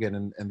Joe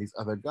Rogan and these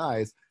other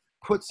guys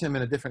puts him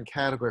in a different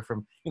category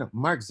from, you know,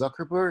 Mark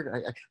Zuckerberg.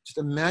 I just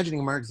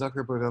imagining Mark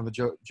Zuckerberg on the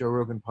Joe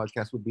Rogan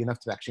podcast would be enough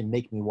to actually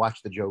make me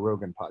watch the Joe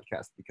Rogan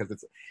podcast,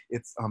 because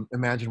it's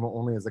imaginable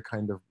only as a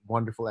kind of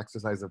wonderful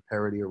exercise of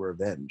parody or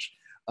revenge.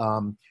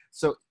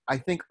 So I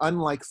think,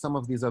 unlike some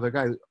of these other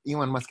guys,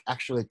 Elon Musk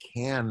actually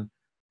can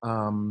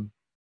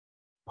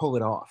pull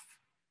it off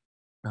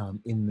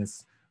in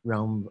this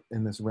realm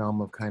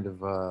of kind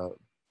of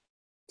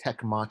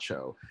tech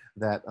macho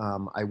that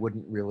I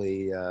wouldn't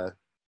really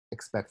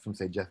expect from,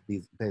 say, Jeff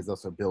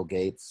Bezos or Bill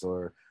Gates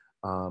or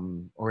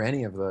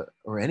any of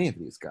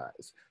these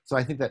guys. So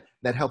I think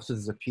that helps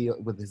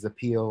with his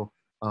appeal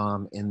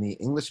in the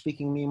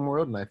English-speaking meme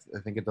world, and I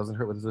think it doesn't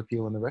hurt with his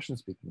appeal in the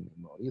Russian-speaking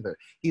meme world either.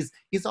 He's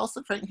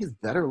also, frankly, he's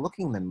better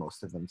looking than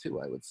most of them too,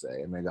 I would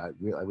say. I mean, I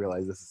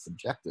realize this is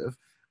subjective,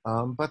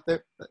 but I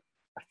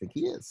think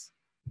he is.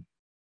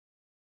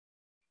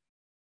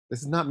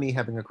 This is not me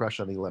having a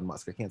crush on Elon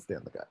Musk. I can't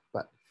stand the guy,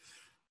 but.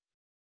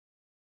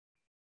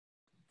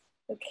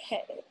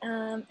 Okay,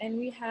 and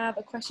we have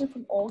a question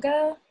from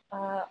Olga.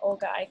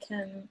 Olga, I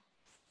can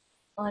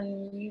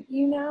unmute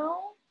you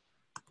now.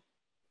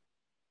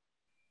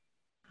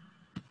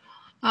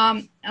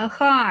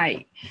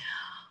 Hi.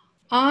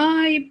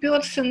 I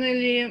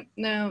personally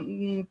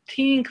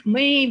think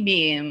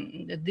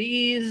maybe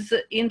this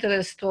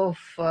interest of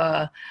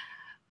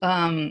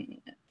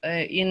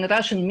in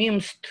Russian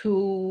memes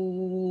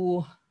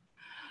to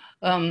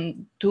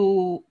Elon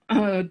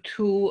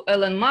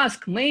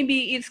Musk,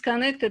 maybe it's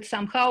connected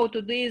somehow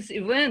to this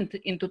event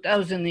in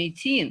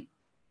 2018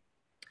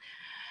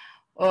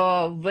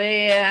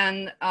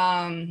 when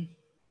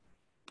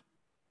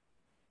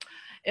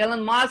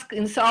Elon Musk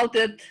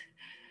insulted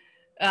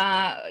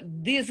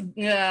this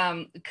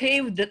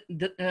cave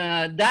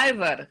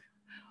diver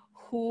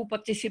who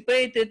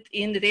participated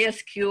in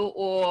rescue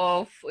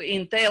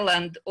in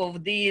Thailand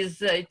of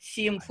this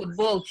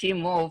football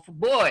team of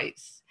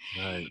boys.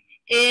 Right.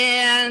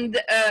 And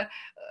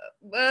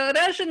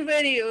Russian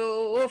very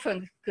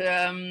often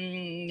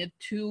to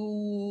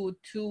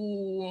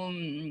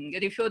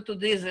refer to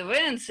these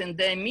events and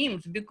their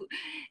memes.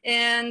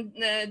 And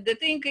the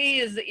thing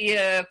is,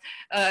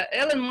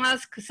 Elon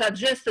Musk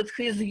suggested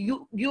his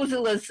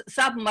useless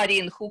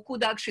submarine who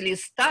could actually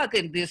stuck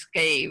in this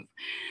cave.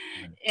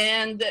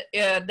 And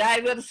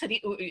divers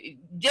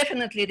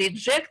definitely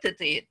rejected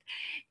it.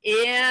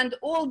 And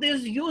all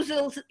these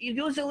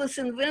useless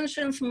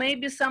inventions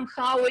maybe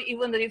somehow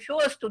even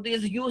refers to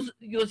this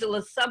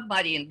useless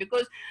submarine,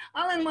 because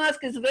Elon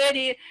Musk is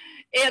very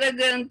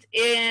arrogant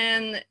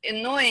and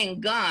annoying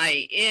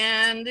guy,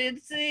 and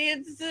it's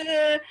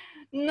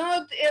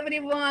not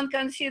everyone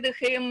consider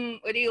him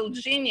real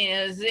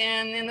genius.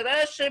 And in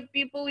Russia,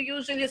 people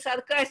usually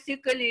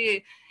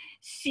sarcastically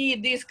see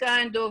this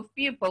kind of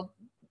people.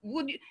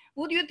 Would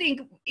you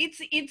think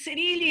it's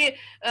really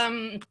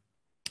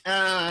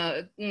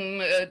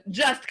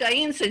just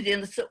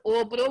coincidence,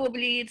 or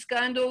probably it's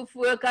kind of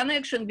a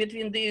connection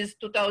between these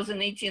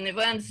 2018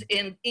 events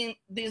and in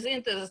this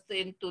interest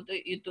into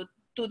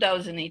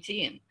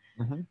 2018?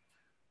 Mm-hmm.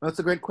 That's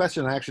a great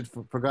question. I actually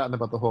forgotten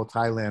about the whole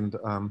Thailand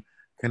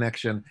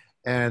connection.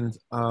 And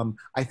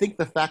I think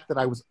the fact that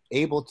I was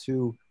able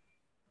to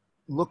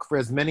look for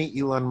as many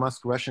Elon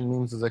Musk Russian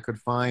memes as I could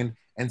find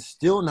and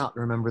still not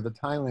remember the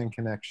Thailand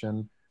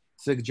connection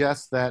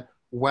suggests that,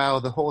 wow,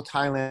 the whole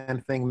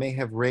Thailand thing may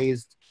have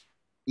raised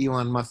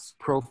Elon Musk's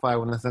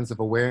profile in the sense of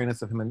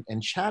awareness of him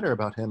and chatter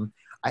about him.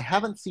 I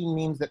haven't seen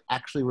memes that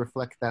actually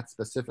reflect that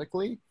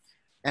specifically.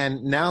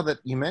 And now that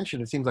you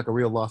mentioned, it seems like a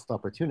real lost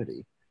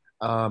opportunity.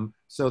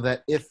 So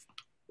that it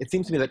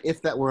seems to me that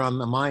if that were on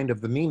the mind of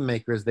the meme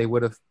makers, they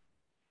would have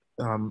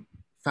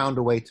found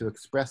a way to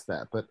express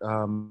that. But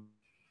I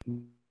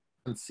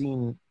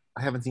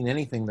haven't seen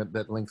anything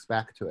that links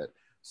back to it.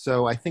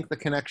 So I think the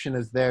connection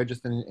is there,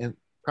 just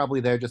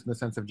probably there just in the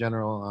sense of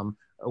general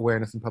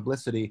awareness and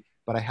publicity.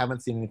 But I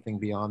haven't seen anything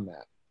beyond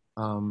that.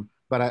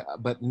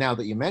 But now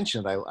that you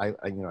mentioned it, I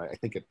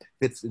think it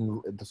fits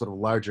in the sort of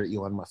larger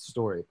Elon Musk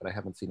story. But I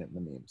haven't seen it in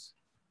the memes.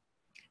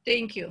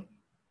 Thank you.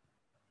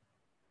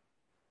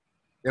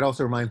 It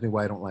also reminds me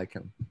why I don't like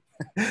him.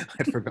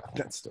 I'd forgotten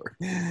that story.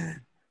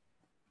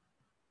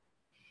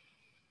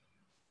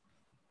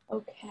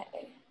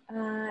 Okay,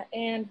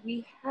 and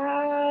we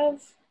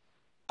have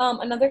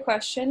another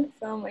question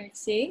from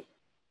Alexei.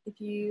 If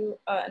you,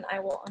 and I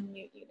will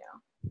unmute you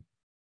now.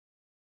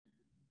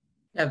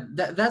 Yeah,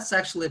 that's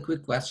actually a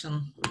quick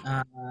question.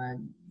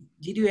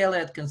 Did you,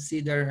 Eliot,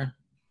 consider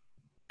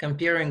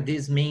comparing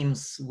these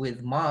memes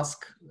with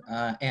Musk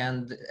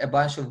and a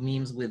bunch of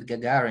memes with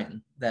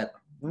Gagarin that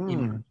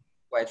emerged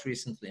quite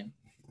recently?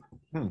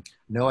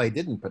 No, I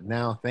didn't, but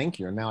now, thank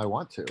you, and now I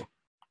want to.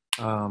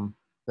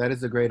 That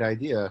is a great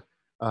idea.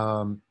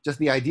 Just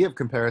the idea of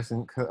comparing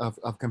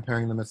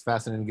them is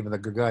fascinating, given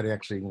that Gagarin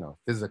actually,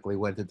 physically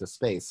went into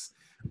space,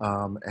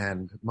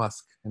 and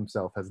Musk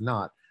himself has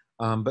not.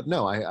 But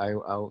no,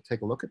 I'll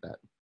take a look at that.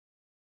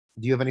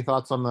 Do you have any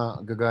thoughts on the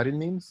Gagarin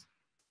memes?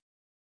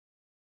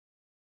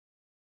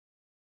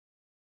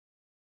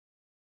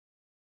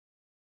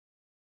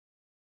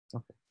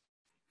 Okay.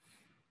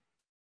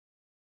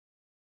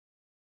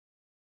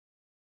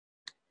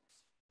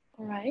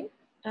 All right.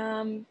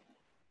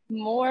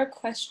 More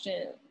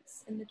questions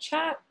in the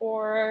chat,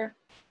 or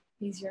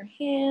raise your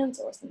hands,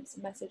 or send us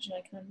a message and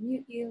I can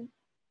unmute you.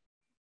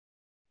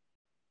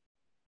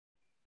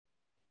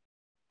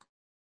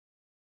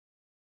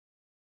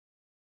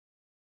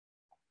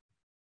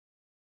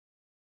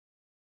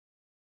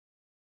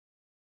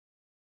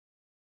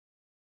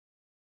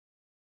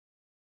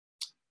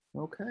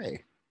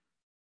 Okay.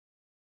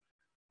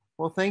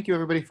 Well, thank you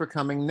everybody for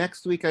coming.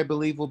 Next week, I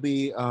believe, will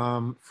be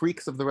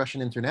Freaks of the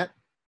Russian Internet.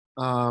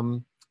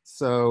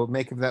 So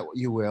make of that what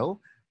you will.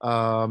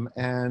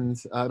 And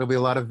it'll be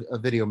a lot of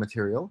video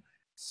material.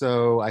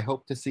 So I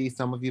hope to see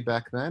some of you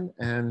back then.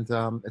 And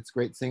it's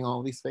great seeing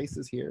all these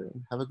faces here.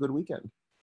 Have a good weekend.